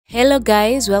Hello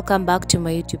guys, welcome back to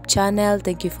my YouTube channel.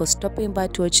 Thank you for stopping by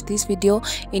to watch this video.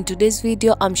 In today's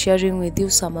video I'm sharing with you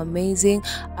some amazing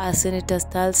senator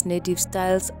styles, native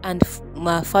styles, and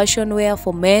fashion wear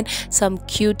for men. Some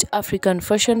cute African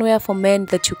fashion wear for men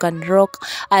that you can rock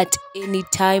at any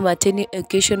time, at any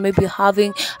occasion. Maybe you have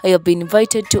been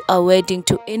invited to a wedding,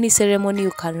 to any ceremony,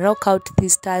 you can rock out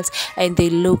these styles and they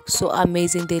look so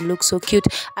amazing, they look so cute.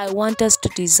 I want us to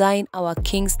design our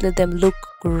kings, let them look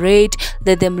great,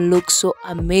 let them look so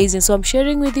amazing. So I'm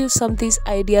sharing with you some of these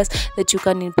ideas that you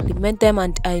can implement them,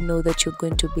 and I know that you're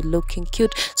going to be looking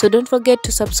cute. So don't forget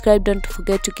to subscribe, don't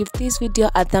forget to give this video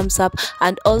a thumbs up,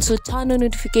 and also turn on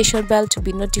notification bell to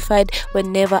be notified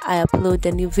whenever I upload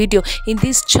a new video. In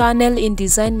this channel, in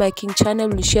Design My King channel,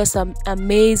 we share some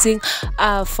amazing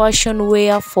fashion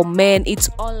wear for men. It's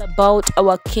all about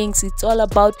our kings, it's all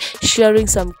about sharing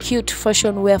some cute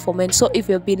fashion wear for men. So if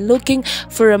you've been looking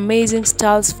for amazing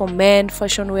styles for men,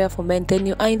 fashion wear for men, then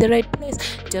you are in the right place.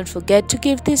 Don't forget to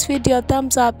give this video a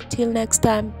thumbs up. Till next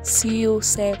time, see you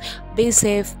safe, be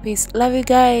safe, peace, love you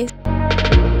guys.